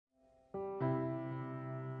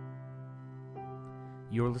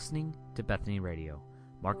You're listening to Bethany Radio.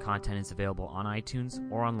 More content is available on iTunes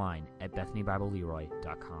or online at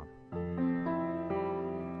BethanyBibleLeroy.com.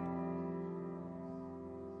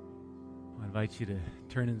 I invite you to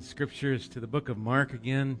turn in the Scriptures to the book of Mark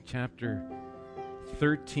again, chapter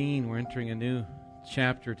 13. We're entering a new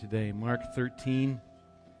chapter today, Mark 13.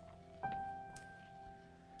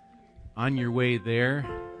 On your way there,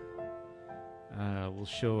 we'll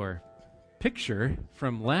show our picture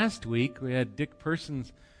from last week. We had Dick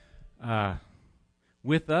Persons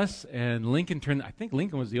with us, and Lincoln turned. I think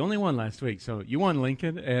Lincoln was the only one last week, so you won,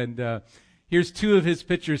 Lincoln. And here's two of his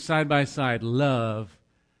pictures side by side. Love.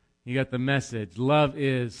 You got the message. Love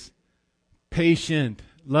is patient.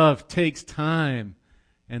 Love takes time.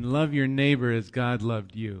 And love your neighbor as God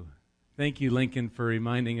loved you. Thank you, Lincoln, for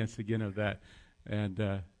reminding us again of that. And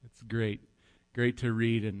it's great. Great to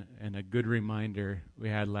read, and a good reminder we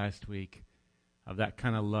had last week of that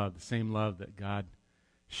kind of love, the same love that God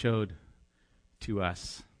showed to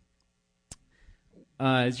us.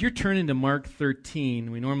 As you're turning to Mark 13,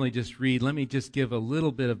 we normally just read. Let me just give a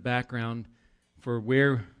little bit of background for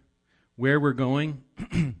where we're going.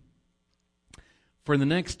 For the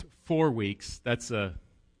next 4 weeks, that's a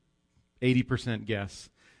 80% guess,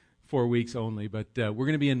 4 weeks only, but we're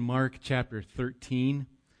going to be in Mark chapter 13.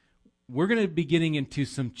 We're going to be getting into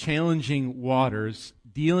some challenging waters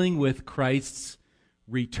dealing with Christ's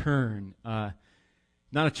return. Not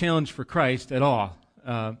a challenge for Christ at all,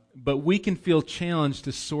 but we can feel challenged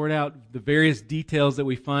to sort out the various details that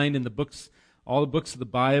we find in the books, all the books of the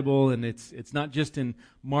Bible, and it's not just in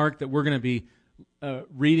Mark that we're going to be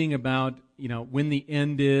reading about, when the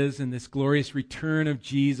end is and this glorious return of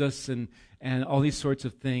Jesus and all these sorts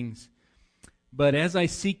of things. But as I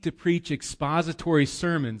seek to preach expository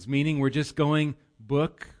sermons, meaning we're just going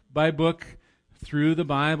book by book through the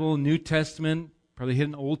Bible, New Testament, probably hit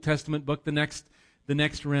an Old Testament book the next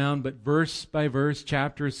round, but verse by verse,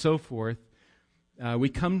 chapter, so forth, we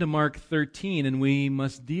come to Mark 13, and we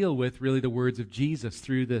must deal with really the words of Jesus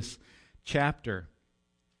through this chapter.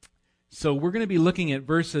 So we're going to be looking at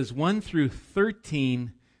verses 1 through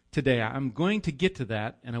 13 today. I'm going to get to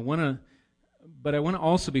that, and I want to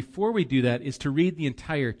also, before we do that, is to read the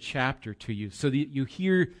entire chapter to you so that you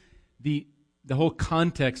hear the whole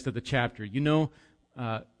context of the chapter. You know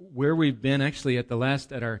where we've been. Actually, at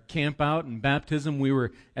our camp out and baptism, we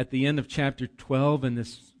were at the end of chapter 12, and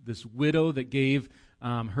this widow that gave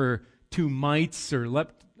her 2 mites or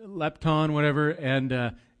lepton, whatever,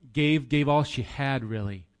 and gave all she had,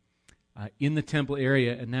 really, in the temple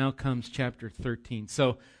area. And now comes chapter 13.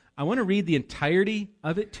 So I want to read the entirety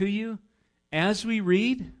of it to you. As we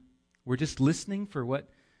read, we're just listening for what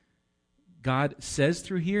God says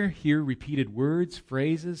through here. Hear repeated words,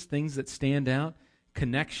 phrases, things that stand out,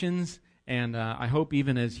 connections, and I hope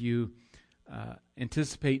even as you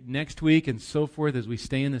anticipate next week and so forth, as we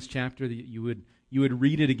stay in this chapter, that you would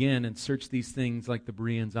read it again and search these things like the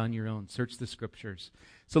Bereans on your own. Search the Scriptures.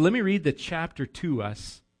 So let me read the chapter to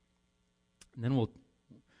us, and then we'll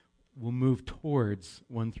move towards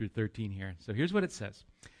 1 through 13 here. So here's what it says.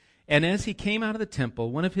 And as he came out of the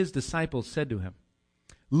temple, one of his disciples said to him,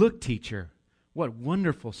 "Look, teacher, what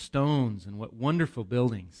wonderful stones and what wonderful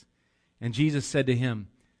buildings." And Jesus said to him,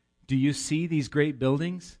 "Do you see these great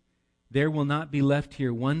buildings? There will not be left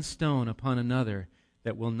here one stone upon another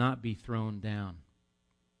that will not be thrown down."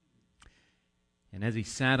 And as he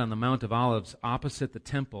sat on the Mount of Olives opposite the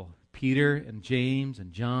temple, Peter and James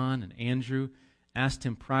and John and Andrew asked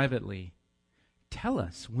him privately, "Tell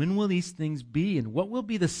us, when will these things be, and what will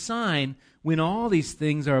be the sign when all these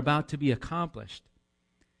things are about to be accomplished?"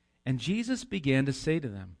 And Jesus began to say to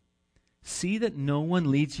them, "See that no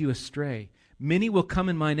one leads you astray. Many will come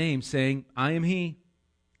in my name, saying, 'I am he,'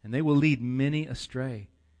 and they will lead many astray.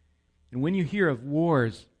 And when you hear of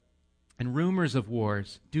wars and rumors of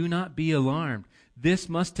wars, do not be alarmed. This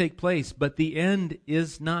must take place, but the end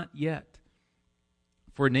is not yet.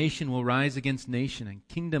 For nation will rise against nation, and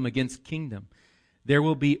kingdom against kingdom. There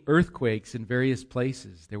will be earthquakes in various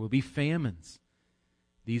places. There will be famines.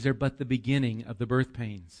 These are but the beginning of the birth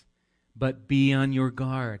pains. But be on your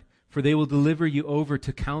guard, for they will deliver you over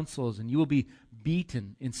to councils, and you will be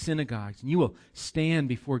beaten in synagogues, and you will stand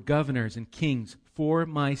before governors and kings for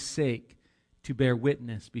my sake to bear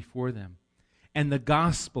witness before them. And the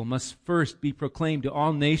gospel must first be proclaimed to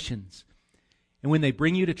all nations. And when they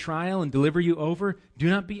bring you to trial and deliver you over, do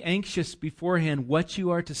not be anxious beforehand what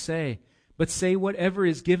you are to say, but say whatever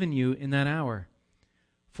is given you in that hour.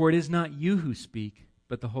 For it is not you who speak,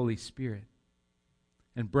 but the Holy Spirit.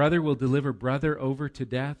 And brother will deliver brother over to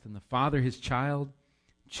death, and the father his child.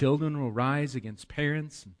 Children will rise against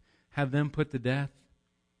parents and have them put to death.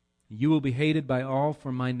 You will be hated by all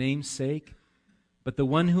for my name's sake, but the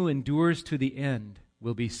one who endures to the end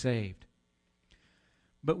will be saved.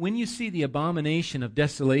 But when you see the abomination of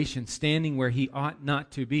desolation standing where he ought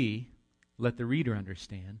not to be, let the reader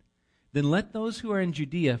understand, then let those who are in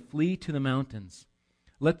Judea flee to the mountains.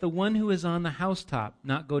 Let the one who is on the housetop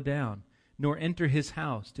not go down, nor enter his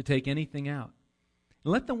house to take anything out.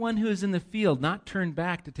 And let the one who is in the field not turn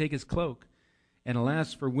back to take his cloak. And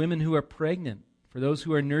alas, for women who are pregnant, for those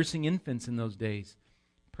who are nursing infants in those days,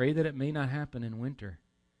 pray that it may not happen in winter.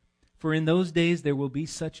 For in those days there will be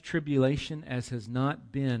such tribulation as has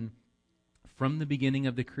not been from the beginning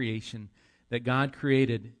of the creation that God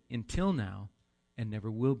created until now and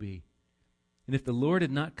never will be. And if the Lord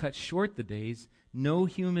had not cut short the days, no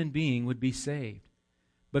human being would be saved.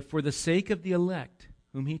 But for the sake of the elect,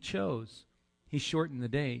 whom he chose, he shortened the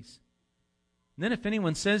days. And then if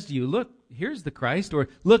anyone says to you, look, here's the Christ, or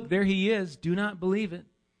look, there he is, do not believe it.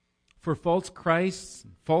 For false Christs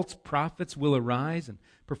and false prophets will arise and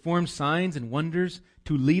perform signs and wonders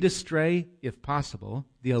to lead astray, if possible,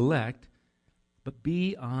 the elect. But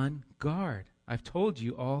be on guard. I've told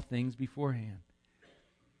you all things beforehand.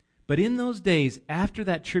 But in those days, after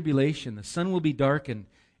that tribulation, the sun will be darkened,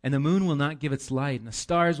 and the moon will not give its light, and the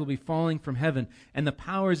stars will be falling from heaven, and the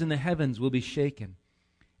powers in the heavens will be shaken.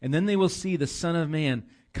 And then they will see the Son of Man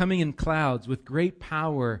coming in clouds with great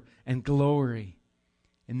power and glory.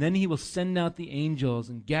 And then he will send out the angels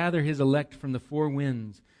and gather his elect from the four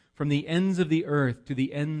winds, from the ends of the earth to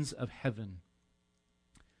the ends of heaven.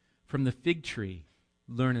 From the fig tree,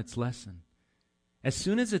 learn its lesson. As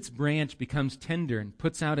soon as its branch becomes tender and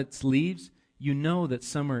puts out its leaves, you know that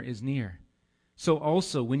summer is near. So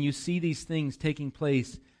also, when you see these things taking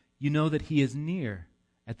place, you know that he is near,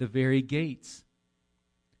 at the very gates.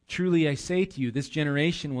 Truly I say to you, this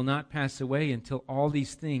generation will not pass away until all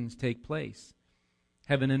these things take place.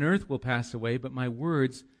 Heaven and earth will pass away, but my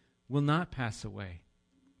words will not pass away.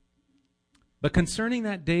 But concerning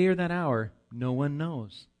that day or that hour, no one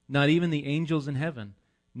knows, not even the angels in heaven,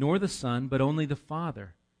 nor the Son, but only the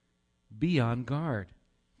Father. Be on guard.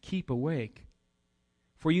 Keep awake.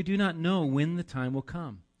 For you do not know when the time will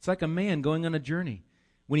come. It's like a man going on a journey.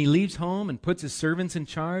 When he leaves home and puts his servants in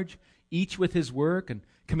charge, each with his work, and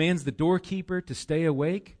commands the doorkeeper to stay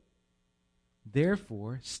awake.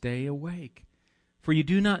 Therefore, stay awake. For you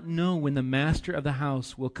do not know when the master of the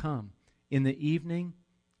house will come, in the evening,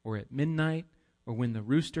 or at midnight, or when the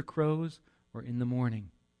rooster crows, or in the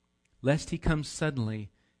morning, lest he come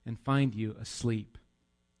suddenly and find you asleep.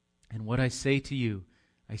 And what I say to you,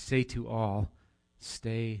 I say to all,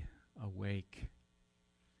 stay awake.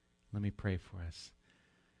 Let me pray for us.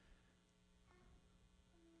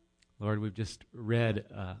 Lord, we've just read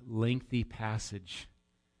a lengthy passage.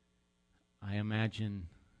 I imagine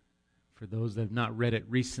for those that have not read it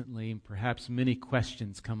recently, perhaps many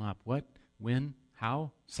questions come up. What? When?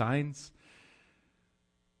 How? Signs?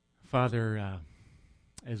 Father,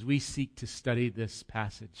 as we seek to study this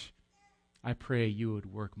passage, I pray you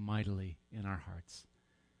would work mightily in our hearts.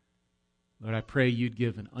 Lord, I pray you'd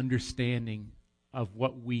give an understanding of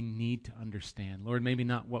what we need to understand. Lord, maybe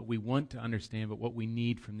not what we want to understand, but what we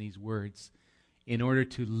need from these words in order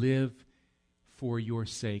to live for your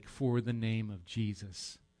sake, for the name of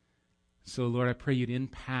Jesus. So, Lord, I pray you'd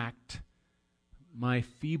impact my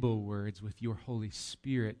feeble words with your Holy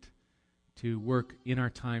Spirit to work in our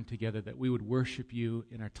time together, that we would worship you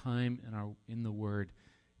in our time and in the Word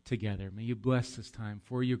together. May you bless this time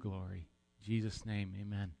for your glory. In Jesus' name,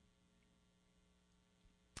 amen.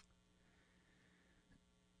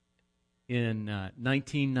 In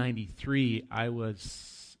 1993,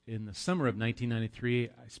 in the summer of 1993,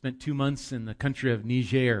 I spent 2 months in the country of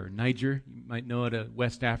Niger. You might know it,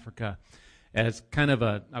 West Africa, as kind of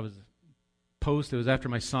it was after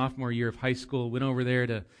my sophomore year of high school. Went over there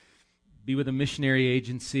to be with a missionary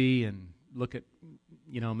agency and look at,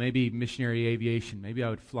 maybe missionary aviation. Maybe I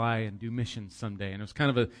would fly and do missions someday. And it was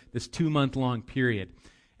kind of this 2-month-long period.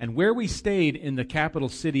 And where we stayed in the capital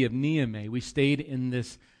city of Niamey, we stayed in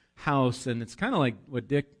this house, and it's kind of like what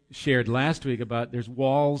Dick shared last week about there's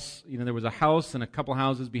walls. There was a house and a couple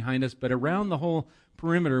houses behind us, but around the whole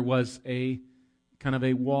perimeter was a kind of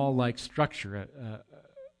a wall-like structure,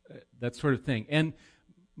 that sort of thing. And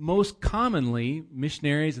most commonly,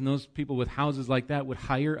 missionaries and those people with houses like that would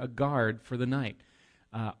hire a guard for the night.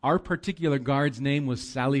 Our particular guard's name was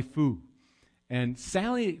Sally Fu. And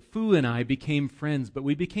Sally Fu and I became friends, but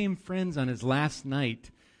we became friends on his last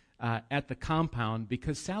night at the compound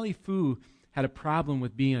because Sally Fu had a problem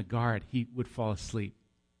with being a guard. He would fall asleep.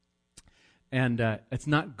 And it's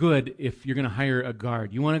not good if you're going to hire a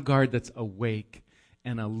guard. You want a guard that's awake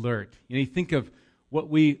and alert. You think of what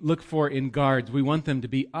we look for in guards. We want them to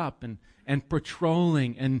be up and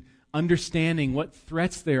patrolling and understanding what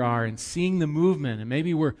threats there are and seeing the movement. And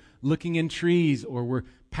maybe we're looking in trees, or we're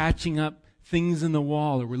patching up things in the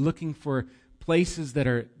wall, or we're looking for places that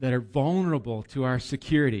are vulnerable to our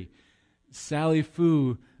security. Sally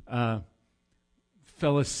Fu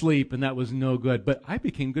fell asleep, and that was no good. But I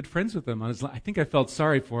became good friends with him. I think I felt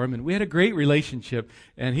sorry for him, and we had a great relationship.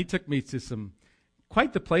 And he took me to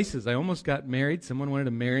quite the places. I almost got married. Someone wanted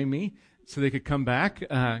to marry me so they could come back.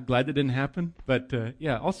 Glad that didn't happen. But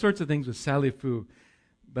all sorts of things with Sally Fu.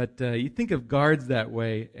 But you think of guards that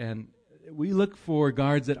way, and we look for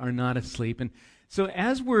guards that are not asleep. And so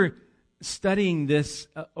as we're studying this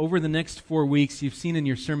over the next 4 weeks, you've seen in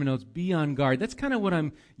your sermon notes, be on guard. That's kind of what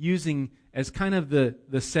I'm using as kind of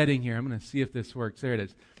the setting here. I'm going to see if this works. There it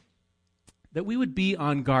is. That we would be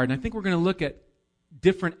on guard. And I think we're going to look at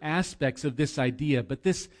different aspects of this idea. But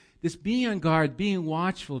this being on guard, being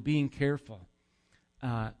watchful, being careful,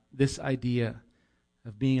 this idea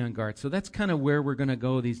of being on guard. So that's kind of where we're going to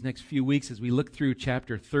go these next few weeks as we look through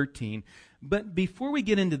chapter 13. But before we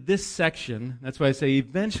get into this section, that's why I say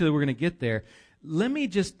eventually we're going to get there, let me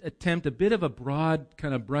just attempt a bit of a broad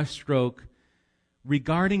kind of brushstroke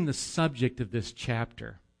regarding the subject of this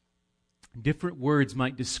chapter. Different words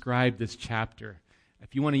might describe this chapter.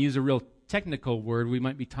 If you want to use a real technical word, we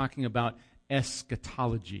might be talking about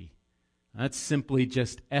eschatology. That's simply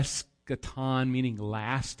just eschaton, meaning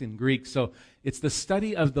last in Greek. So it's the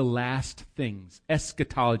study of the last things.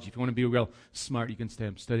 Eschatology. If you want to be real smart, you can say,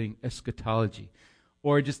 I'm studying eschatology.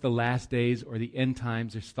 Or just the last days or the end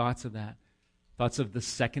times. There's thoughts of that. Thoughts of the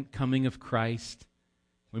second coming of Christ.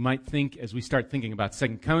 We might think, as we start thinking about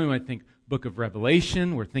second coming, we might think book of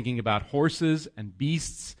Revelation. We're thinking about horses and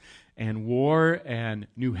beasts and war and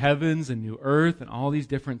new heavens and new earth and all these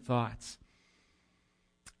different thoughts.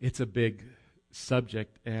 It's a big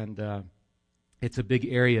subject, and it's a big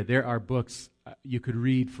area. There are books you could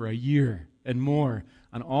read for a year and more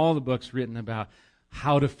on all the books written about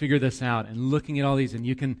how to figure this out and looking at all these.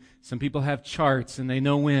 And some people have charts and they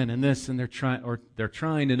know when and this, and they're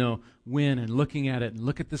trying to know when and looking at it and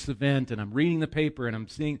look at this event, and I'm reading the paper and I'm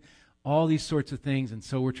seeing all these sorts of things. And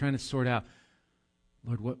so we're trying to sort out,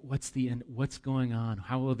 Lord, what's the end? What's going on?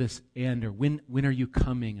 How will this end? Or when are you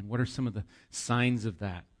coming? And what are some of the signs of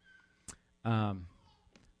that?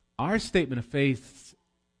 Our statement of faith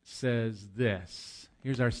says this.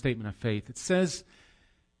 Here's our statement of faith. It says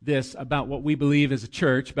this about what we believe as a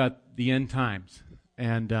church about the end times.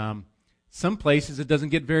 And some places it doesn't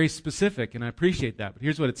get very specific, and I appreciate that. But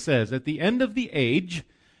here's what it says. At the end of the age,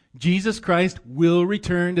 Jesus Christ will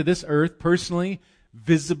return to this earth personally,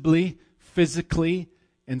 visibly, physically,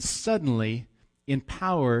 and suddenly in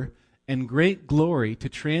power and great glory to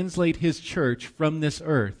translate his church from this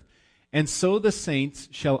earth. And so the saints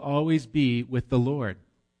shall always be with the Lord.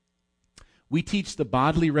 We teach the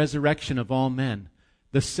bodily resurrection of all men,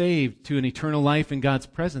 the saved to an eternal life in God's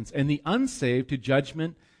presence, and the unsaved to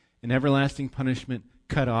judgment and everlasting punishment,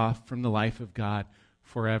 cut off from the life of God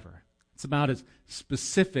forever. It's about as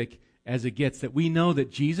specific as it gets, that we know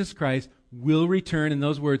that Jesus Christ will return, in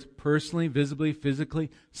those words, personally, visibly, physically,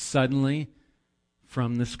 suddenly,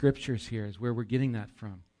 from the Scriptures here is where we're getting that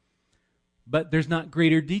from. But there's not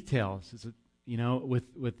greater details. Is it,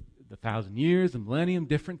 with the 1,000 years, the millennium,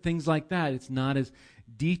 different things like that. It's not as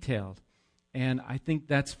detailed. And I think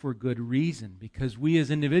that's for good reason, because we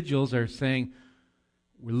as individuals are saying,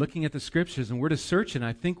 we're looking at the Scriptures and we're to search, and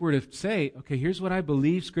I think we're to say, okay, here's what I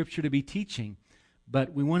believe Scripture to be teaching.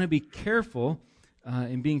 But we want to be careful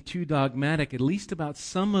in being too dogmatic, at least about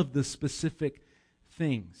some of the specific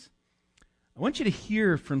things. I want you to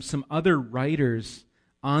hear from some other writers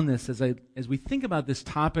on this as we think about this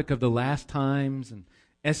topic of the last times and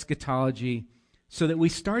eschatology, so that we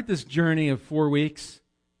start this journey of 4 weeks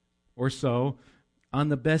or so on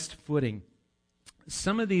the best footing.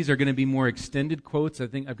 Some of these are going to be more extended quotes. I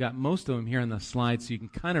think I've got most of them here on the slide, so you can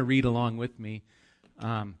kind of read along with me.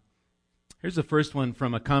 Here's the first one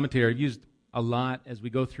from a commentator I've used a lot as we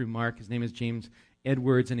go through Mark. His name is James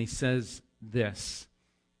Edwards, and he says this.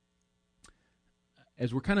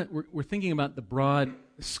 As we're thinking about the broad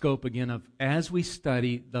scope again of, as we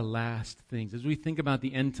study the last things, as we think about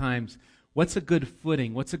the end times, what's a good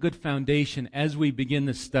footing, what's a good foundation as we begin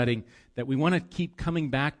this studying that we want to keep coming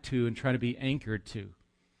back to and try to be anchored to?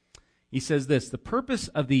 He says this: the purpose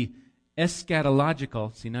of the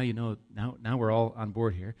eschatological, see now we're all on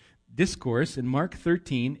board here, discourse in Mark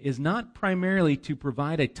 13 is not primarily to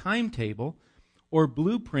provide a timetable or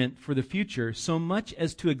blueprint for the future so much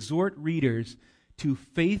as to exhort readers to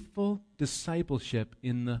faithful discipleship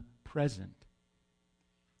in the present.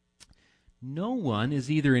 no one is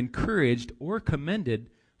either encouraged or commended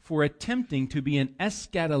for attempting to be an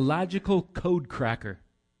eschatological code cracker.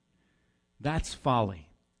 That's folly.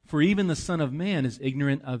 For even the Son of Man is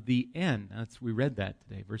ignorant of the end. We read that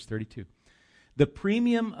today, verse 32. The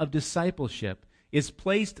premium of discipleship is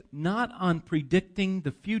placed not on predicting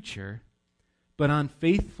the future, but on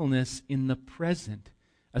faithfulness in the present,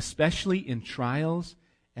 especially in trials,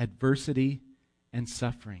 adversity, and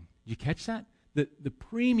suffering. Did you catch that? The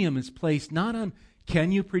premium is placed not on,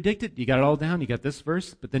 can you predict it? You got it all down, you got this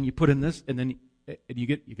verse, but then you put in this, and then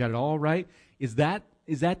you got it all right. Is that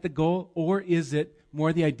the goal, or is it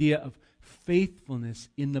more the idea of faithfulness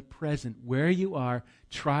in the present, where you are,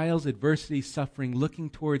 trials, adversity, suffering, looking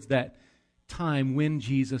towards that time when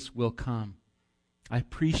Jesus will come? I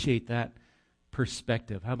appreciate that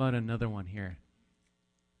perspective. How about another one here?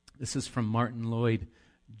 This is from Martin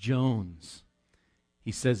Lloyd-Jones.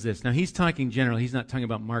 He says this. Now, he's talking general. He's not talking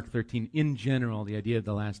about Mark 13. In general, the idea of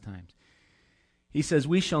the last times. He says,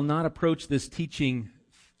 we shall not approach this teaching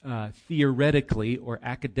theoretically or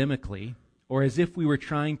academically, or as if we were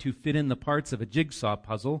trying to fit in the parts of a jigsaw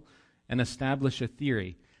puzzle and establish a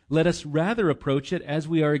theory. Let us rather approach it as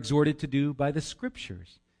we are exhorted to do by the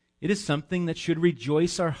Scriptures. It is something that should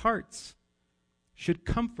rejoice our hearts, should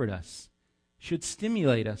comfort us, should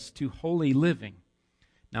stimulate us to holy living.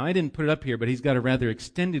 Now, I didn't put it up here, but he's got a rather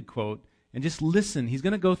extended quote. And just listen. He's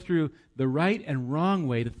going to go through the right and wrong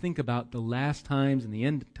way to think about the last times and the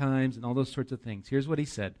end times and all those sorts of things. Here's what he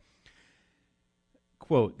said.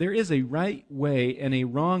 Quote, there is a right way and a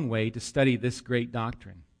wrong way to study this great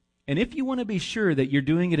doctrine. And if you want to be sure that you're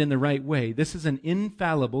doing it in the right way, this is an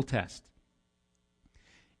infallible test.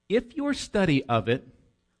 If your study of it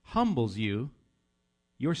humbles you,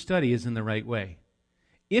 your study is in the right way.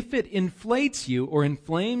 If it inflates you or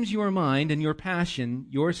inflames your mind and your passion,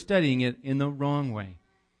 you're studying it in the wrong way.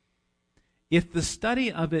 If the study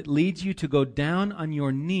of it leads you to go down on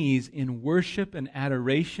your knees in worship and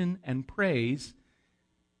adoration and praise,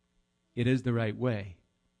 it is the right way.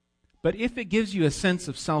 But if it gives you a sense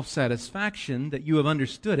of self-satisfaction that you have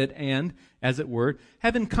understood it and, as it were,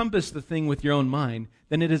 have encompassed the thing with your own mind,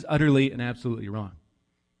 then it is utterly and absolutely wrong.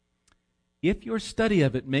 If your study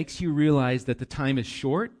of it makes you realize that the time is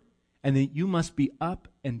short and that you must be up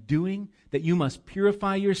and doing, that you must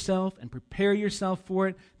purify yourself and prepare yourself for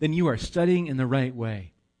it, then you are studying in the right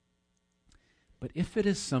way. But if it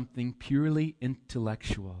is something purely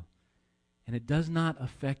intellectual and it does not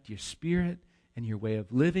affect your spirit and your way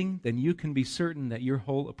of living, then you can be certain that your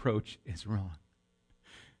whole approach is wrong.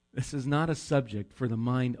 This is not a subject for the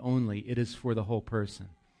mind only, it is for the whole person.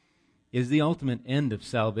 It is the ultimate end of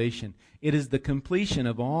salvation. It is the completion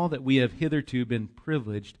of all that we have hitherto been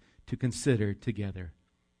privileged to consider together.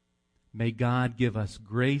 May God give us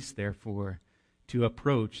grace, therefore, to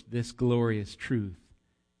approach this glorious truth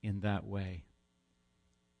in that way.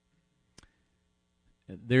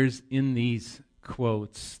 There's in these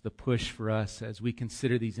quotes the push for us as we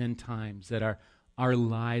consider these end times that our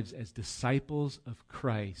lives as disciples of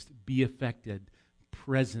Christ be affected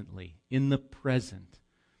presently, in the present.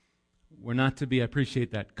 We're not to be, I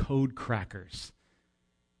appreciate that, code crackers,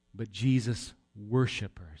 but Jesus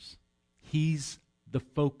worshipers. He's the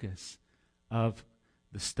focus of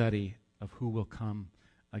the study of who will come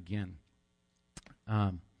again.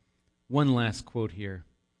 One last quote here.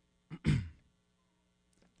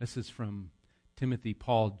 This is from Timothy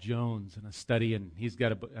Paul Jones in a study, and he's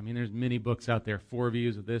got a book. I mean, there's many books out there, 4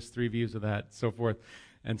 views of this, 3 views of that, so forth,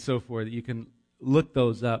 and so forth. You can look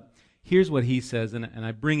those up. Here's what he says, and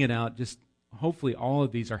I bring it out, just hopefully all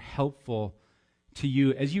of these are helpful to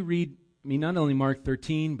you as you read, I mean, not only Mark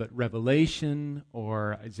 13, but Revelation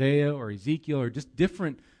or Isaiah or Ezekiel or just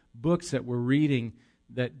different books that we're reading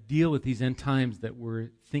that deal with these end times, that we're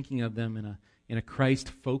thinking of them in a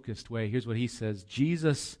Christ-focused way. Here's what he says.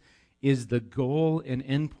 Jesus is the goal and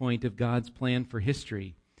end point of God's plan for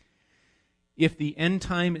history. If the end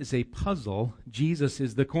time is a puzzle, Jesus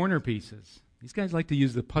is the corner pieces. These guys like to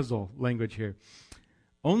use the puzzle language here.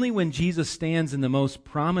 Only when Jesus stands in the most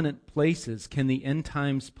prominent places can the end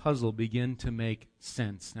times puzzle begin to make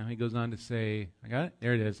sense. Now he goes on to say, I got it?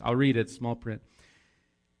 There it is. I'll read it, small print.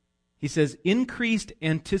 He says, increased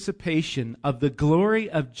anticipation of the glory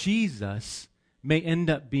of Jesus may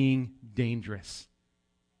end up being dangerous.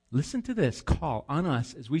 Listen to this call on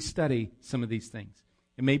us as we study some of these things.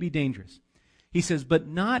 It may be dangerous. He says, but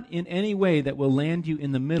not in any way that will land you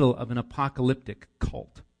in the middle of an apocalyptic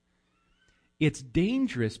cult. It's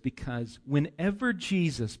dangerous because whenever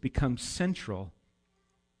Jesus becomes central,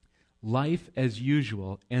 life as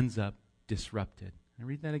usual ends up disrupted. Can I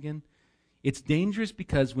read that again? It's dangerous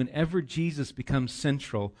because whenever Jesus becomes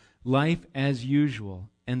central, life as usual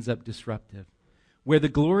ends up disruptive. Where the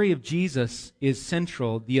glory of Jesus is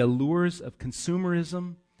central, the allures of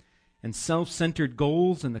consumerism and self-centered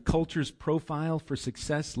goals and the culture's profile for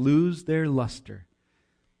success lose their luster.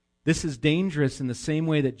 This is dangerous in the same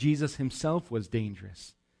way that Jesus himself was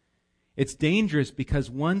dangerous. It's dangerous because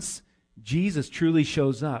once Jesus truly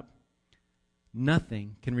shows up,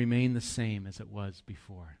 nothing can remain the same as it was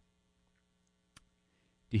before.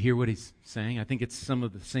 Do you hear what he's saying? I think it's some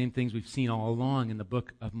of the same things we've seen all along in the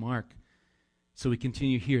book of Mark. So we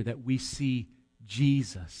continue here that we see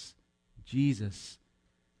Jesus,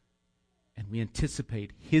 and we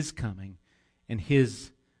anticipate his coming and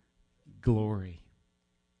his glory.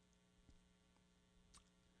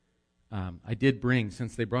 I did bring,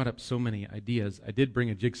 since they brought up so many ideas, I did bring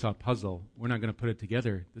a jigsaw puzzle. We're not going to put it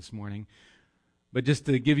together this morning. But just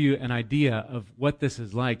to give you an idea of what this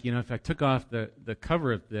is like, if I took off the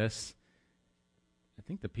cover of this, I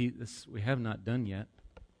think this we have not done yet.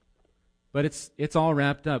 But it's all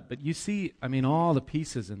wrapped up. But you see, all the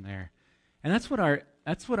pieces in there. And that's what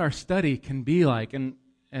our study can be like. And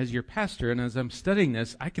as your pastor, and as I'm studying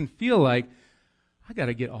this, I can feel like I got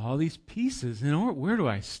to get all these pieces in order. Where do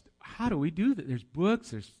I how do we do that? There's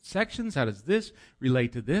books, there's sections. How does this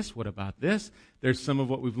relate to this? What about this? There's some of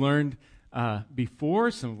what we've learned before,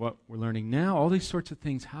 some of what we're learning now, all these sorts of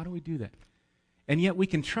things. How do we do that? And yet we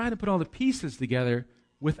can try to put all the pieces together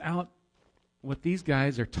without what these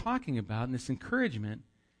guys are talking about, and this encouragement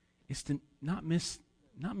is to not miss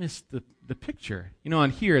the picture.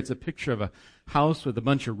 On here it's a picture of a house with a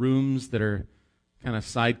bunch of rooms that are kind of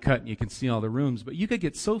side cut and you can see all the rooms, but you could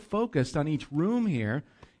get so focused on each room here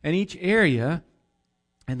and each area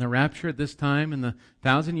and the rapture at this time and the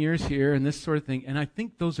 1,000 years here and this sort of thing. And I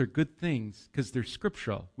think those are good things because they're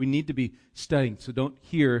scriptural. We need to be studying. So don't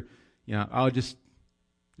hear, I'll just,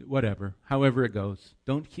 whatever, however it goes.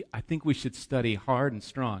 I think we should study hard and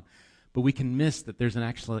strong. But we can miss that there's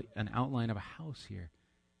actually an outline of a house here.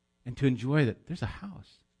 And to enjoy that, there's a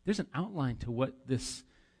house. There's an outline to what these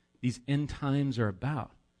end times are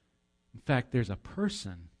about. In fact, there's a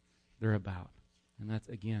person they're about. And that,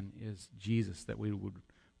 again, is Jesus, that we would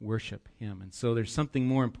worship him. And so there's something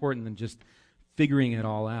more important than just figuring it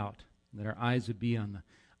all out, that our eyes would be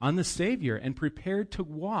on the Savior and prepared to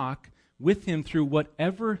walk with him through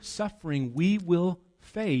whatever suffering we will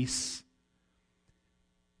face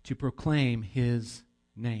to proclaim his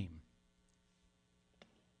name.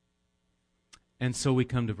 And so we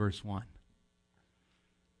come to verse 1.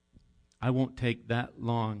 I won't take that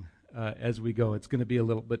long as we go. It's going to be a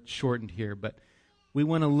little bit shortened here, but we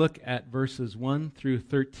want to look at verses 1 through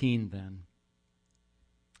 13 then.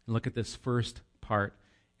 Look at this first part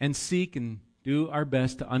and seek and do our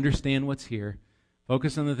best to understand what's here.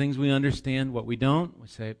 Focus on the things we understand. What we don't, we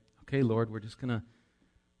say, okay, Lord, we're going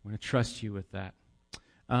to trust you with that.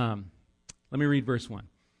 Let me read verse 1.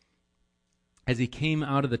 As he came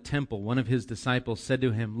out of the temple, one of his disciples said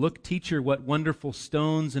to him, "Look, teacher, what wonderful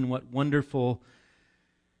stones and what wonderful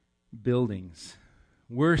buildings."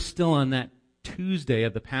 We're still on that Tuesday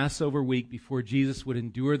of the Passover week before Jesus would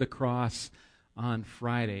endure the cross on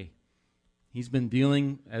Friday. He's been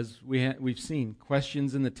dealing, as we've seen,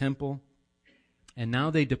 questions in the temple. And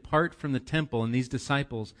now they depart from the temple, and these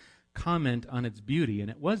disciples comment on its beauty.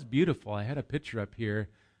 And it was beautiful. I had a picture up here.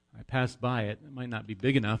 I passed by it. It might not be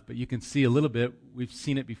big enough, but you can see a little bit. We've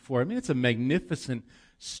seen it before. It's a magnificent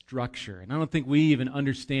structure. And I don't think we even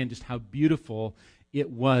understand just how beautiful it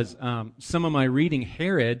was. Some of my reading,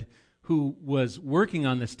 Herod, who was working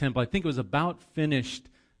on this temple, I think it was about finished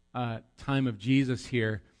time of Jesus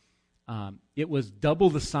here. It was double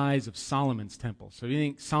the size of Solomon's temple. So you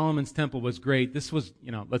think Solomon's temple was great. This was,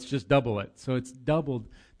 let's just double it. So it's doubled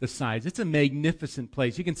the size. It's a magnificent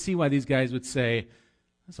place. You can see why these guys would say,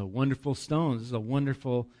 "That's a wonderful stone. This is a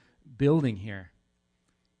wonderful building here."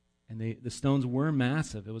 And the stones were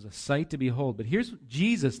massive. It was a sight to behold. But here's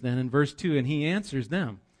Jesus then in verse 2, and he answers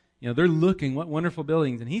them. They're looking, what wonderful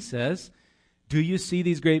buildings. And he says, "Do you see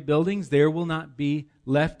these great buildings? There will not be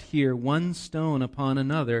left here one stone upon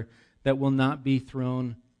another that will not be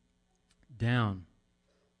thrown down."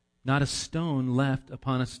 Not a stone left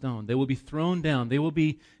upon a stone. They will be thrown down. They will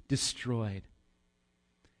be destroyed.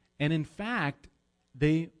 And in fact,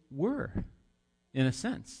 they were, in a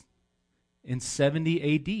sense. In 70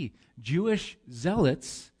 A.D., Jewish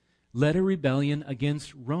zealots led a rebellion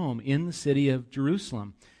against Rome in the city of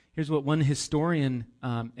Jerusalem. Here's what one historian,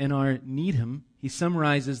 N.R. Needham, he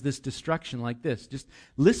summarizes this destruction like this. Just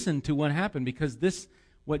listen to what happened, because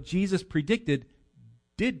what Jesus predicted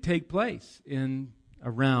did take place in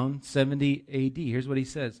around 70 A.D. Here's what he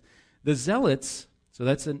says. The Zealots, so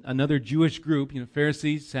that's another Jewish group,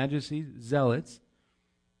 Pharisees, Sadducees, Zealots.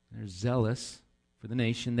 They're zealous for the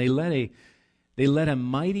nation. They led a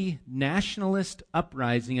mighty nationalist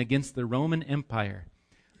uprising against the Roman Empire,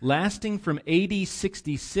 lasting from AD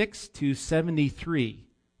 66 to 73.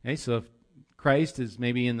 Okay, so if Christ is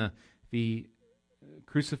maybe if he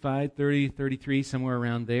crucified 30, 33, somewhere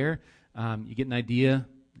around there, you get an idea,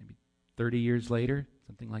 maybe 30 years later,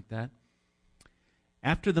 something like that.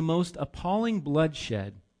 After the most appalling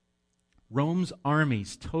bloodshed, Rome's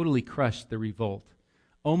armies totally crushed the revolt,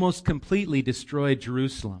 almost completely destroyed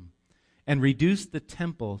Jerusalem, and reduced the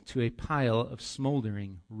temple to a pile of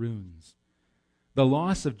smoldering ruins. The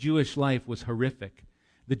loss of Jewish life was horrific.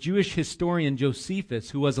 The Jewish historian Josephus,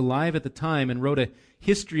 who was alive at the time and wrote a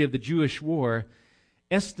history of the Jewish war,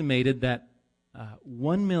 estimated that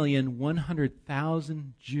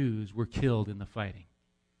 1,100,000 Jews were killed in the fighting,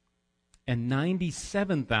 and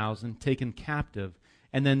 97,000 taken captive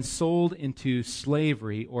and then sold into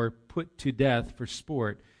slavery or put to death for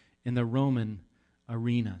sport in the Roman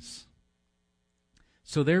arenas.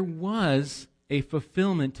 So there was a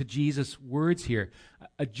fulfillment to Jesus' words here.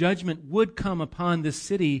 A judgment would come upon this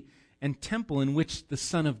city and temple in which the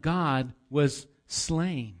Son of God was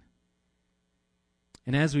slain.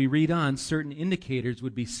 And as we read on, certain indicators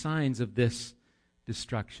would be signs of this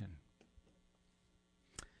destruction.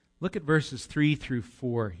 Look at verses 3 through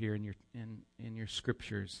 4 here in your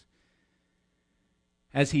scriptures.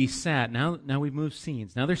 As he sat, now we've moved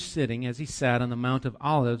scenes. Now they're sitting as he sat on the Mount of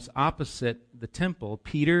Olives opposite the temple.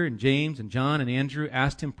 Peter and James and John and Andrew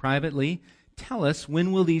asked him privately, "Tell us,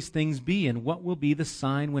 when will these things be, and what will be the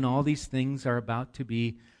sign when all these things are about to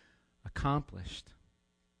be accomplished?"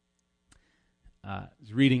 I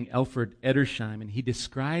was reading Alfred Edersheim, and he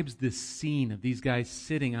describes this scene of these guys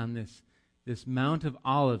sitting on this Mount of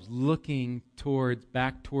Olives, looking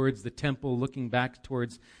back towards the temple, looking back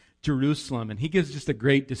towards Jerusalem. And he gives just a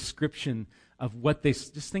great description of what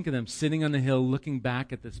just think of them sitting on the hill, looking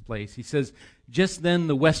back at this place. He says, "Just then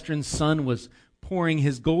the western sun was pouring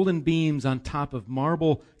his golden beams on top of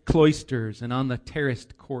marble cloisters and on the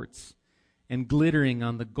terraced courts, and glittering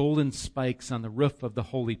on the golden spikes on the roof of the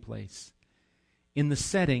holy place. In the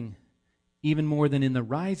setting, even more than in the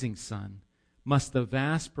rising sun, must the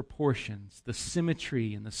vast proportions, the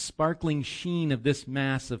symmetry, and the sparkling sheen of this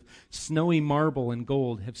mass of snowy marble and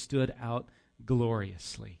gold have stood out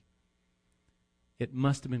gloriously." It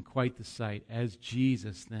must have been quite the sight as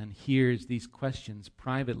Jesus then hears these questions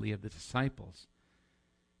privately of the disciples.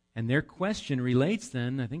 And their question relates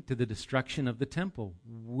then, I think, to the destruction of the temple.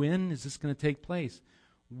 When is this going to take place?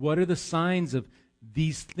 What are the signs of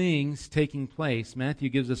these things taking place? Matthew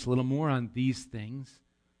gives us a little more on these things.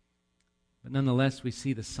 But nonetheless, we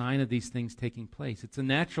see the sign of these things taking place. It's a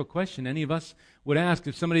natural question any of us would ask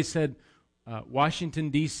if somebody said, Washington,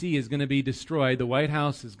 D.C. is going to be destroyed, the White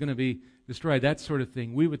House is going to be destroyed, that sort of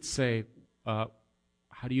thing. We would say, how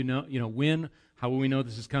do you know, when? How will we know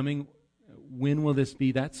this is coming? When will this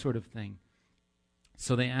be? That sort of thing.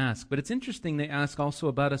 So they ask. But it's interesting, they ask also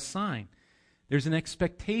about a sign. There's an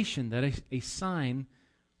expectation that a sign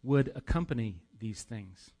would accompany these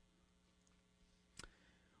things.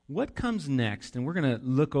 What comes next, and we're going to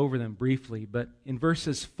look over them briefly, but in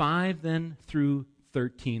verses 5 then through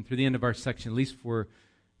 13, through the end of our section, at least for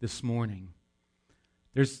this morning,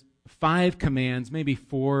 there's 5 commands, maybe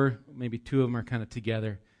 4, maybe 2 of them are kind of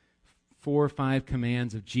together, 4 or 5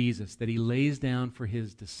 commands of Jesus that he lays down for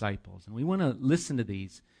his disciples. And we want to listen to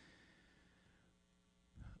these.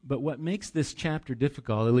 But what makes this chapter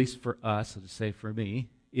difficult, at least for us, I'll just say for me,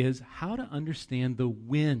 is how to understand the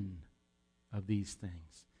when of these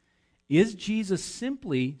things. Is Jesus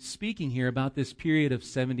simply speaking here about this period of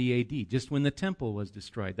 70 AD, just when the temple was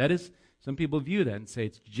destroyed? That is, some people view that and say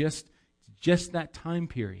it's just that time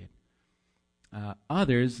period.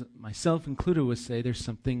 Others, myself included, would say there's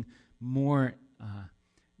something more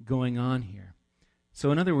going on here.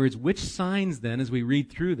 So in other words, which signs then, as we read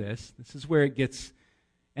through this is where it gets,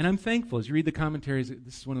 and I'm thankful, as you read the commentaries,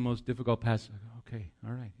 this is one of the most difficult passages. Okay,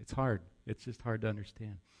 all right, it's hard. It's just hard to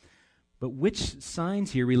understand. But which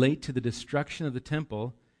signs here relate to the destruction of the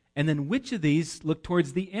temple, and then which of these look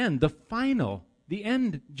towards the end, the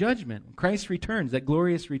end judgment, when Christ returns, that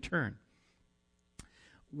glorious return?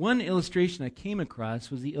 One illustration I came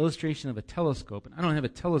across was the illustration of a telescope. And I don't have a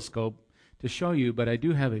telescope to show you, but I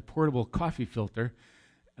do have a portable coffee filter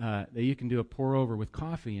that you can do a pour over with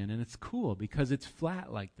coffee in, and it's cool because it's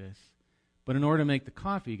flat like this. But in order to make the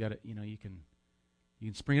coffee, you can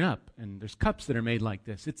spring it up, and there's cups that are made like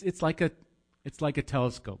this. It's like a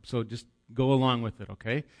telescope. So just go along with it,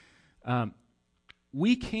 okay?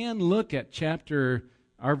 We can look at chapter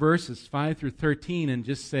our verses 5 through 13 and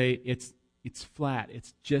just say it's flat.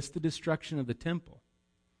 It's just the destruction of the temple,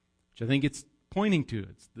 which I think it's pointing to.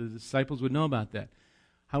 The disciples would know about that.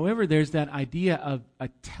 However, there's that idea of a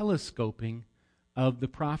telescoping of the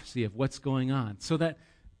prophecy of what's going on, so that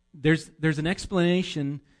there's an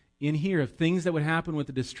explanation in here of things that would happen with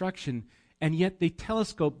the destruction, and yet they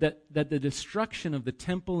telescope that the destruction of the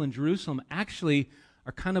temple in Jerusalem actually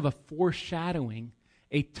are kind of a foreshadowing,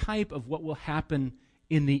 a type of what will happen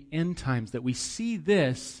in the end times, that we see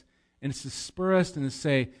this, and it's to spur us and to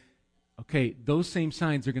say, okay, those same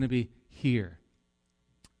signs are going to be here.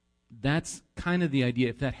 That's kind of the idea,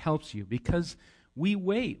 if that helps you, because we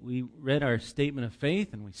wait. We read our statement of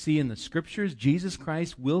faith, and we see in the Scriptures Jesus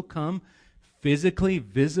Christ will come physically,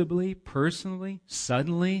 visibly, personally,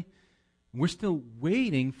 suddenly. We're still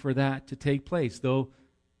waiting for that to take place, though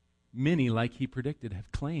many, like he predicted,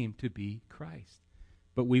 have claimed to be Christ.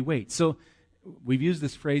 But we wait. So we've used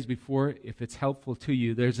this phrase before. If it's helpful to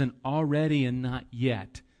you, there's an already and not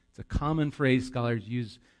yet. It's a common phrase scholars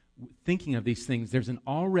use thinking of these things. There's an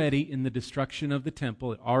already in the destruction of the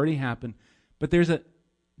temple. It already happened. But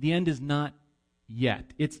the end is not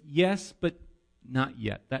yet. It's yes, but not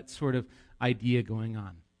yet. That sort of idea going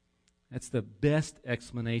on. That's the best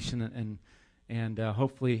explanation and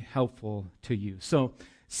hopefully helpful to you. So,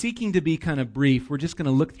 seeking to be kind of brief, we're just going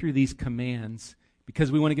to look through these commands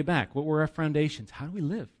because we want to get back. What were our foundations? How do we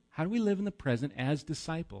live? How do we live in the present as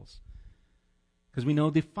disciples? Because we know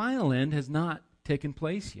the final end has not taken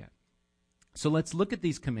place yet. So let's look at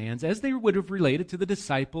these commands as they would have related to the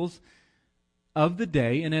disciples of the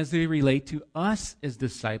day and as they relate to us as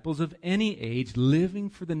disciples of any age living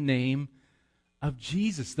for the name of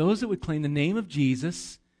Jesus. Those that would claim the name of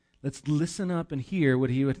Jesus, let's listen up and hear what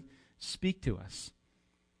he would speak to us.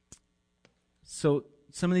 So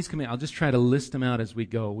some of these commands, I'll just try to list them out as we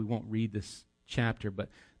go. We won't read this chapter, but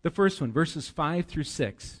the first one, verses 5 through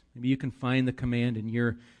 6. Maybe you can find the command in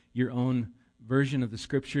your own version of the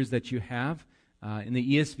Scriptures that you have. In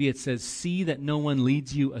the ESV it says, see that no one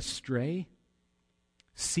leads you astray.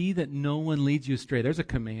 See that no one leads you astray. There's a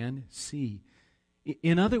command, see.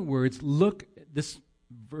 In other words, look, this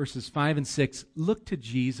verses 5 and 6, look to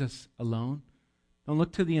Jesus alone. Don't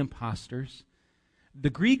look to the imposters. The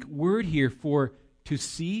Greek word here for to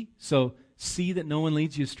see, so see that no one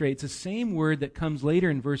leads you astray, it's the same word that comes later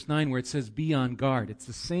in verse 9 where it says be on guard. It's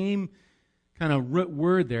the same kind of root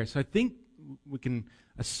word there. So I think we can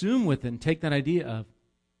assume with it and take that idea of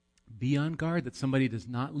be on guard that somebody does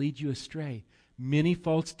not lead you astray. Many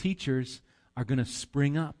false teachers are going to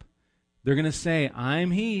spring up. They're going to say,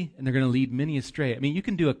 I'm he, and they're going to lead many astray. I mean, you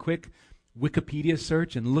can do a quick Wikipedia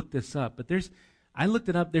search and look this up, but I looked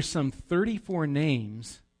it up, there's some 34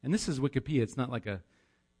 names, and this is Wikipedia, it's not like a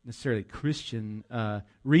necessarily Christian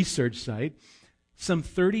research site, some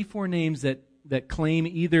 34 names that claim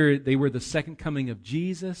either they were the second coming of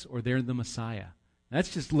Jesus or they're the Messiah.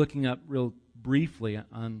 That's just looking up real briefly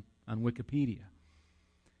on Wikipedia.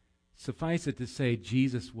 Suffice it to say,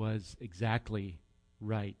 Jesus was exactly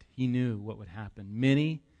right. He knew what would happen.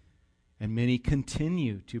 Many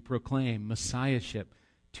continue to proclaim messiahship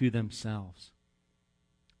to themselves.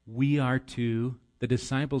 The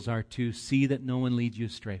disciples are to see that no one leads you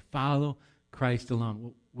astray. Follow Christ alone.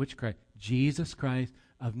 Well, which Christ? Jesus Christ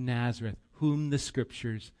of Nazareth, whom the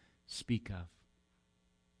Scriptures speak of.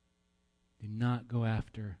 Do not go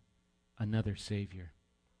after another Savior.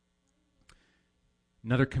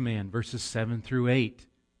 Another command, verses 7 through 8.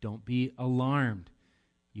 Don't be alarmed.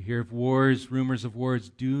 You hear of wars, rumors of wars.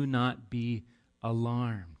 Do not be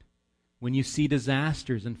alarmed. When you see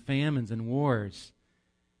disasters and famines and wars,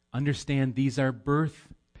 understand these are birth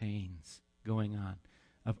pains going on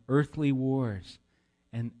of earthly wars.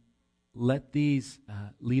 And let these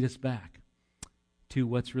lead us back to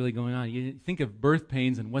what's really going on. You think of birth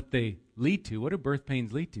pains and what they lead to. What do birth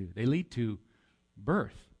pains lead to? They lead to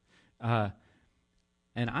birth.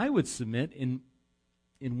 And I would submit in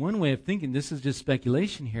one way of thinking, this is just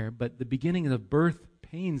speculation here, but the beginning of the birth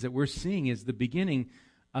pains that we're seeing is the beginning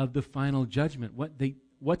of the final judgment.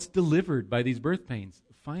 What's delivered by these birth pains?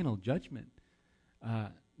 Final judgment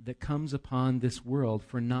that comes upon this world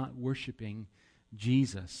for not worshiping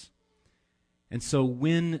Jesus. And so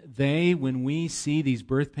when we see these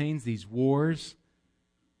birth pains, these wars,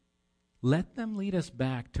 let them lead us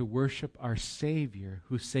back to worship our Savior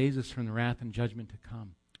who saves us from the wrath and judgment to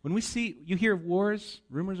come. When you hear of wars,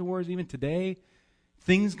 rumors of wars even today,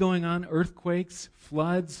 things going on, earthquakes,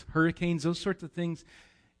 floods, hurricanes, those sorts of things,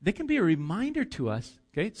 they can be a reminder to us,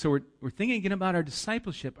 okay? So we're thinking again about our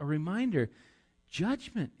discipleship, a reminder,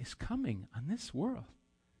 judgment is coming on this world.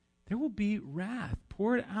 There will be wrath.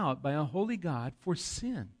 poured out by a holy God for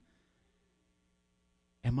sin.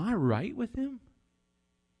 Am I right with him?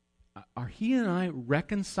 Are he and I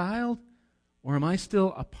reconciled, or am I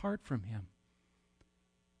still apart from him?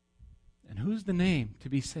 And who's the name to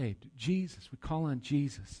be saved? Jesus. We call on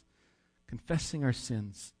Jesus, confessing our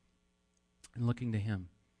sins and looking to him.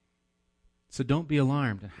 So don't be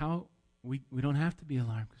alarmed. And how we don't have to be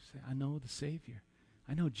alarmed. Say, I know the Savior.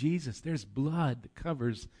 I know Jesus. There's blood that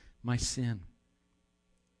covers my sin.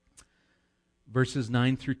 Verses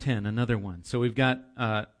 9 through 10, another one. So we've got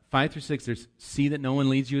 5 through 6. There's see that no one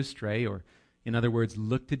leads you astray, or in other words,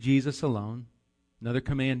 look to Jesus alone. Another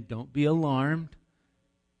command, don't be alarmed.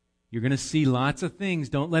 You're going to see lots of things.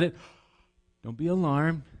 Don't be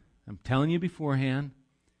alarmed. I'm telling you beforehand.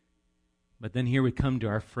 But then here we come to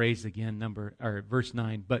our phrase again, verse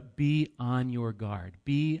 9. But be on your guard.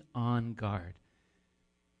 Be on guard.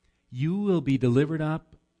 You will be delivered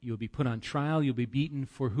up. You'll be put on trial. You'll be beaten.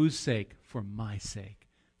 For whose sake? For my sake.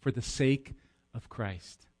 For the sake of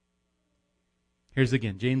Christ. Here's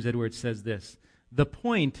again, James Edwards says this. The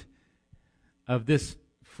point of this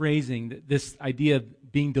phrasing, this idea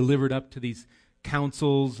of being delivered up to these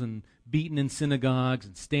councils and beaten in synagogues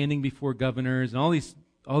and standing before governors and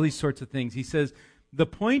all these sorts of things. He says, the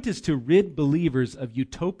point is to rid believers of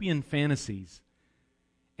utopian fantasies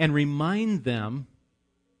and remind them,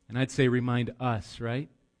 and I'd say remind us, right?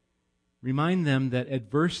 Remind them that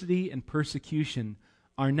adversity and persecution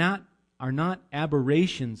are not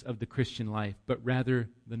aberrations of the Christian life, but rather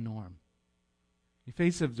the norm. In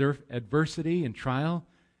face of adversity and trial,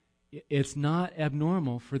 it's not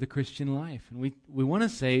abnormal for the Christian life. And we want to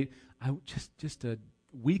say, just a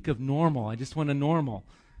week of normal. I just want a normal.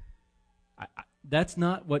 That's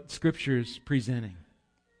not what Scripture is presenting.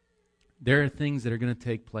 There are things that are going to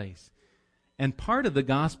take place. And part of the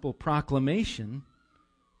gospel proclamation,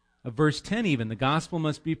 of verse 10 even, the gospel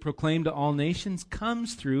must be proclaimed to all nations,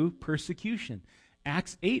 comes through persecution.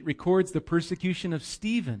 Acts 8 records the persecution of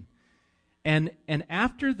Stephen. And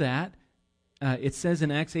after that, it says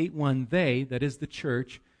in Acts 8:1, they, that is the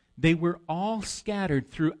church, they were all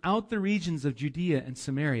scattered throughout the regions of Judea and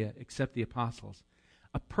Samaria, except the apostles.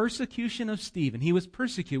 A persecution of Stephen. He was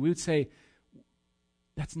persecuted. We would say,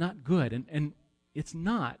 that's not good. And it's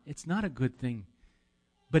not a good thing.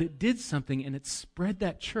 But it did something, and it spread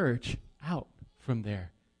that church out from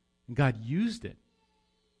there. And God used it.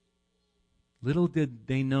 Little did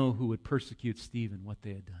they know who would persecute Stephen, what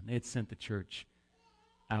they had done. They had sent the church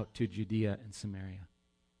out to Judea and Samaria.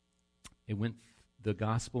 The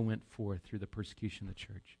gospel went forth through the persecution of the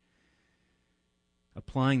church.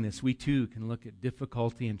 Applying this, we too can look at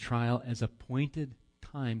difficulty and trial as appointed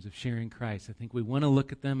times of sharing Christ. I think we want to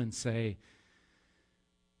look at them and say,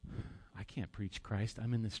 I can't preach Christ.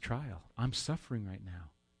 I'm in this trial. I'm suffering right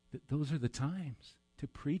now. Those are the times to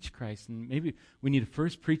preach Christ. And maybe we need to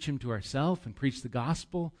first preach him to ourselves and preach the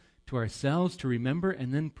gospel to ourselves to remember,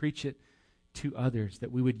 and then preach it to others,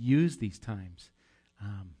 that we would use these times.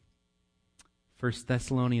 1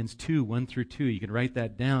 Thessalonians 2, 1 through 2. You can write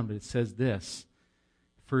that down, but it says this.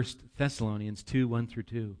 1 Thessalonians 2, 1 through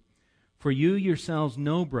 2. For you yourselves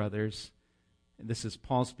know, brothers, and this is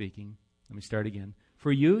Paul speaking. Let me start again.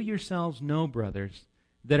 For you yourselves know, brothers,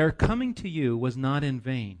 that our coming to you was not in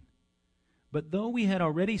vain. But though we had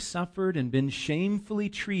already suffered and been shamefully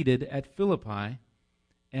treated at Philippi,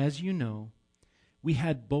 as you know, we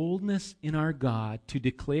had boldness in our God to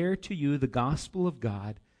declare to you the gospel of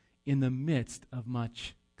God in the midst of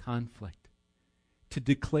much conflict. To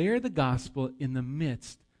declare the gospel in the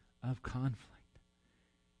midst of conflict.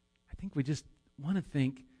 I think we just want to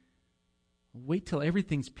think, wait till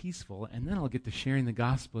everything's peaceful, and then I'll get to sharing the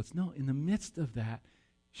gospel. It's no, in the midst of that,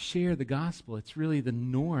 share the gospel. It's really the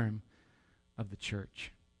norm of the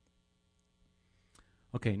church.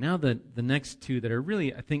 Okay, now the next two that are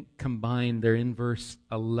really, I think, combined. They're in verse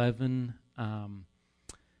 11.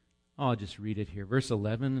 I'll just read it here. Verse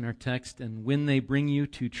 11 in our text. And when they bring you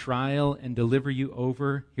to trial and deliver you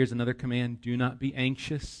over, here's another command, do not be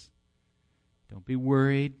anxious. Don't be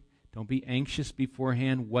worried. Don't be anxious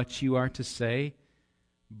beforehand what you are to say,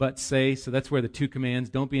 but say. So that's where the two commands,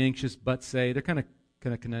 don't be anxious, but say. They're kind of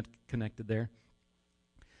connected there.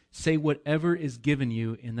 Say whatever is given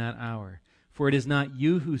you in that hour. For it is not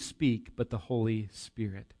you who speak, but the Holy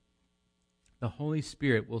Spirit. The Holy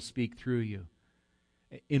Spirit will speak through you.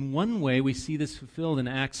 In one way, we see this fulfilled in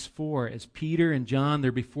Acts 4, as Peter and John,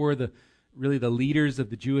 they're before the leaders of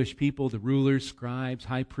the Jewish people, the rulers, scribes,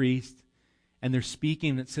 high priests, and they're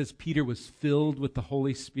speaking. It says Peter was filled with the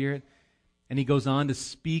Holy Spirit, and he goes on to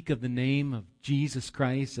speak of the name of Jesus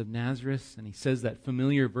Christ of Nazareth, and he says that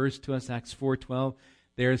familiar verse to us, Acts 4:12,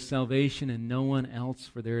 there is salvation in no one else,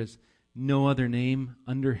 for there is no other name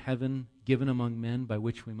under heaven given among men by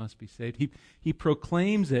which we must be saved. He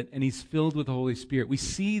proclaims it, and he's filled with the Holy Spirit. We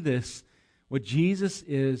see this, what Jesus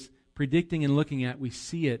is predicting and looking at, we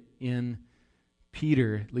see it in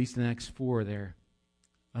Peter, at least in Acts 4 there,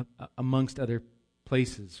 amongst other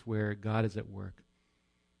places where God is at work.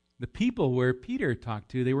 The people where Peter talked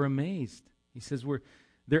to, they were amazed. He says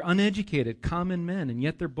they're uneducated, common men, and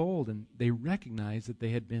yet they're bold, and they recognize that they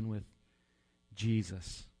had been with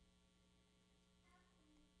Jesus.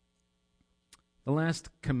 The last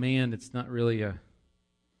command, it's not really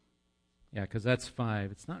because that's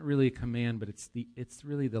 5. It's not really a command, but it's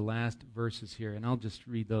really the last verses here, and I'll just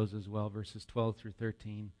read those as well, verses 12 through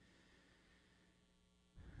 13.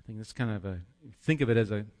 I think that's kind of think of it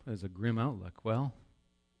as a grim outlook. Well,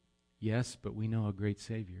 yes, but we know a great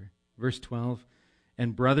Savior. Verse 12,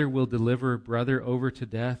 and brother will deliver brother over to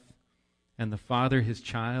death, and the father his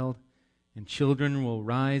child, and children will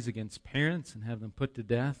rise against parents and have them put to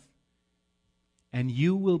death. And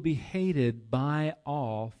you will be hated by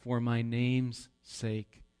all for my name's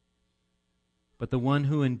sake. But the one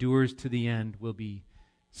who endures to the end will be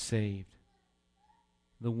saved.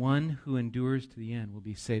 The one who endures to the end will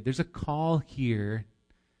be saved. There's a call here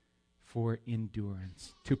for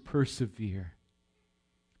endurance, to persevere.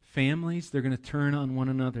 Families, they're going to turn on one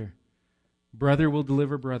another. Brother will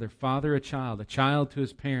deliver brother, father a child to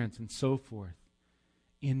his parents, and so forth.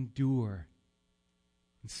 Endure.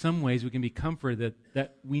 In some ways, we can be comforted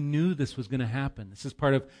that we knew this was going to happen. This is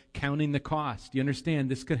part of counting the cost. You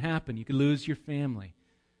understand this could happen. You could lose your family.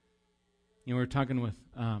 You know, we were talking with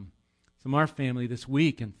some of our family this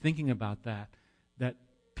week and thinking about that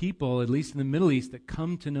people, at least in the Middle East, that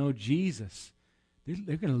come to know Jesus,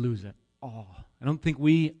 they're going to lose it all. I don't think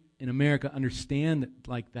we in America understand it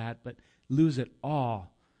like that, but lose it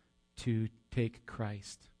all to take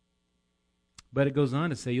Christ. But it goes on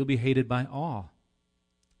to say you'll be hated by all.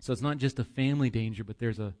 So it's not just a family danger, but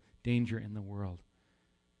there's a danger in the world.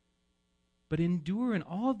 But endure in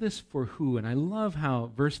all this for who? And I love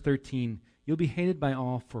how verse 13, you'll be hated by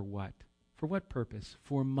all for what? For what purpose?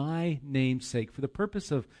 For my name's sake, for the purpose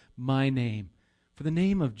of my name, for the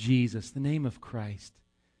name of Jesus, the name of Christ.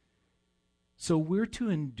 So we're to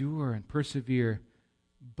endure and persevere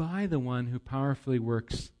by the one who powerfully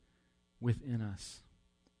works within us.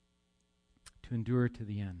 To endure to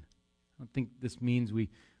the end. I don't think this means we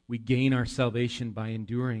gain our salvation by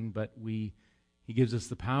enduring, but He gives us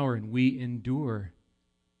the power and we endure.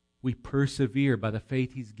 We persevere by the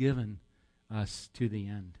faith He's given us to the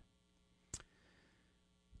end.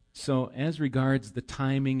 So as regards the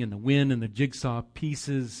timing and the when and the jigsaw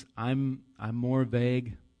pieces, I'm more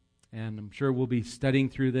vague, and I'm sure we'll be studying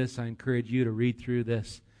through this. I encourage you to read through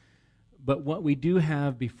this. But what we do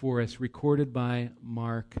have before us, recorded by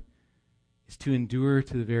Mark, is to endure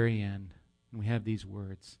to the very end. And we have these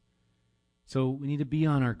words. So we need to be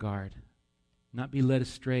on our guard, not be led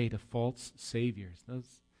astray to false saviors.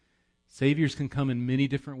 Those saviors can come in many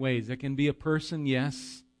different ways. That can be a person,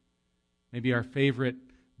 yes. Maybe our favorite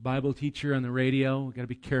Bible teacher on the radio. We've got to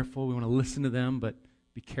be careful. We want to listen to them, but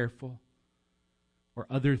be careful. Or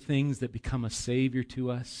other things that become a savior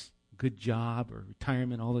to us. Good job or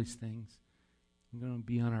retirement, all these things. We're going to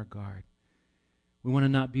be on our guard. We want to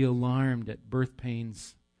not be alarmed at birth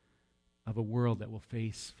pains of a world that will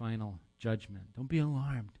face final judgment. Don't be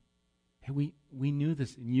alarmed. Hey, we knew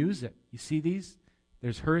this, and use it. You see these?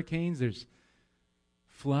 There's hurricanes, there's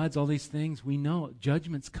floods, all these things. We know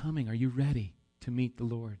judgment's coming. Are you ready to meet the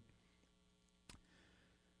Lord?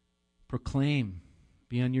 Proclaim.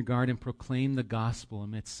 Be on your guard and proclaim the gospel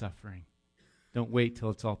amidst suffering. Don't wait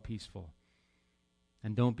till it's all peaceful.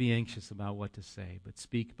 And don't be anxious about what to say, but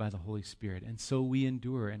speak by the Holy Spirit. And so we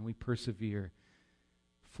endure and we persevere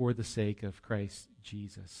for the sake of Christ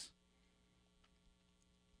Jesus.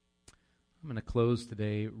 I'm going to close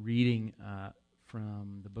today reading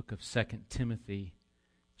from the book of 2 Timothy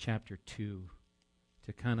chapter 2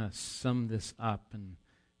 to kind of sum this up and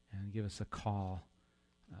give us a call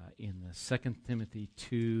in this. 2 Timothy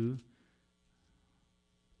 2,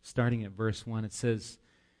 starting at verse 1, it says,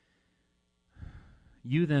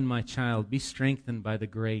 "You then, my child, be strengthened by the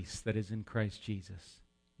grace that is in Christ Jesus."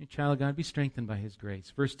 You child of God, be strengthened by His grace.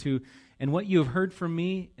 Verse 2, "And what you have heard from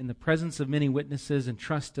me in the presence of many witnesses,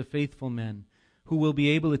 entrust to faithful men who will be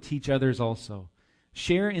able to teach others also.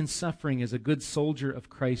 Share in suffering as a good soldier of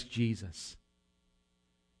Christ Jesus.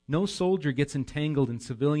 No soldier gets entangled in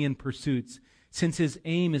civilian pursuits, since his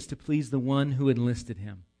aim is to please the one who enlisted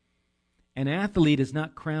him. An athlete is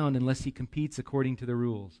not crowned unless he competes according to the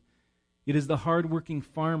rules. It is the hard-working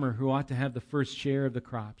farmer who ought to have the first share of the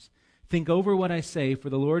crops. Think over what I say, for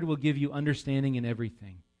the Lord will give you understanding in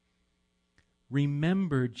everything.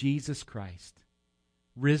 Remember Jesus Christ,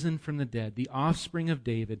 risen from the dead, the offspring of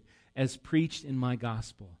David, as preached in my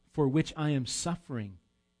gospel, for which I am suffering.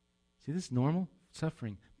 See, this is normal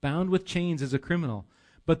suffering. Bound with chains as a criminal.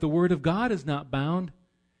 But the word of God is not bound.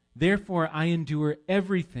 Therefore I endure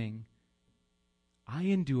everything. I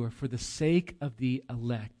endure for the sake of the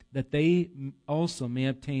elect, that they also may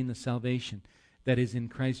obtain the salvation that is in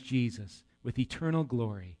Christ Jesus with eternal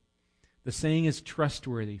glory. The saying is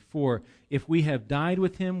trustworthy, for if we have died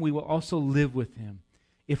with him, we will also live with him.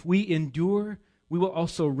 If we endure, we will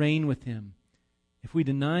also reign with him. If we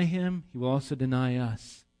deny him, he will also deny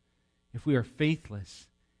us. If we are faithless,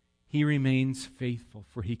 he remains faithful,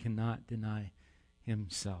 for he cannot deny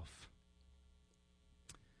himself.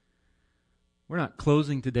 We're not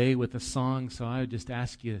closing today with a song, so I would just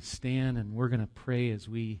ask you to stand, and we're going to pray as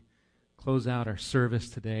we close out our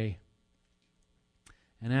service today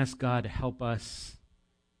and ask God to help us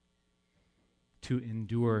to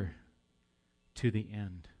endure to the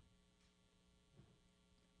end.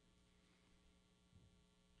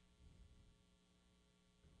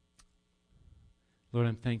 Lord,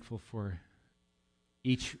 I'm thankful for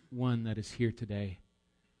each one that is here today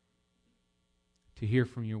to hear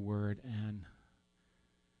from your word and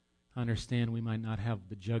understand we might not have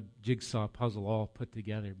the jigsaw puzzle all put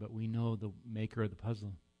together, but we know the maker of the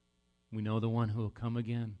puzzle. We know the one who will come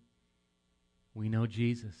again. We know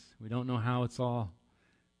Jesus. We don't know how it's all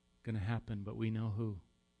going to happen, but we know who.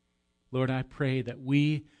 Lord, I pray that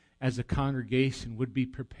we as a congregation would be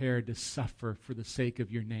prepared to suffer for the sake of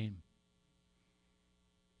your name.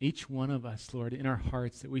 Each one of us, Lord, in our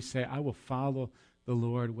hearts, that we say, I will follow the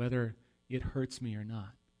Lord whether it hurts me or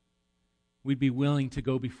not. We'd be willing to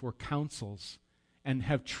go before councils and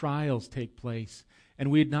have trials take place. And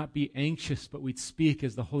we'd not be anxious, but we'd speak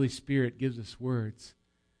as the Holy Spirit gives us words.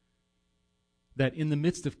 That in the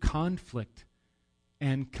midst of conflict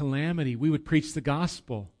and calamity, we would preach the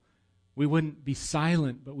gospel. We wouldn't be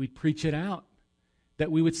silent, but we'd preach it out. That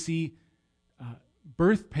we would see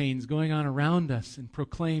birth pains going on around us and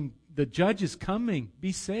proclaim, the judge is coming,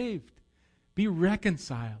 be saved, be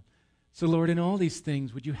reconciled. So Lord, in all these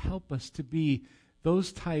things, would you help us to be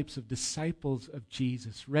those types of disciples of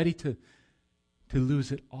Jesus, ready to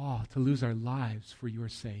lose it all, to lose our lives for your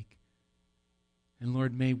sake. And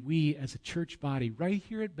Lord, may we as a church body, right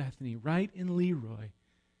here at Bethany, right in Leroy,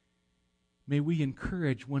 may we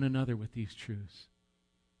encourage one another with these truths.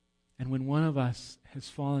 And when one of us has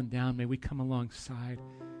fallen down, may we come alongside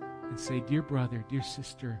and say, dear brother, dear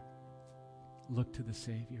sister, look to the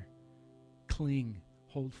Savior. Cling,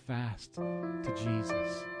 hold fast to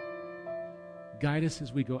Jesus. Guide us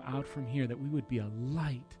as we go out from here, that we would be a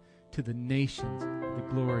light to the nations, the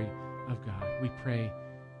glory of God. We pray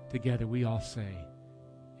together, we all say,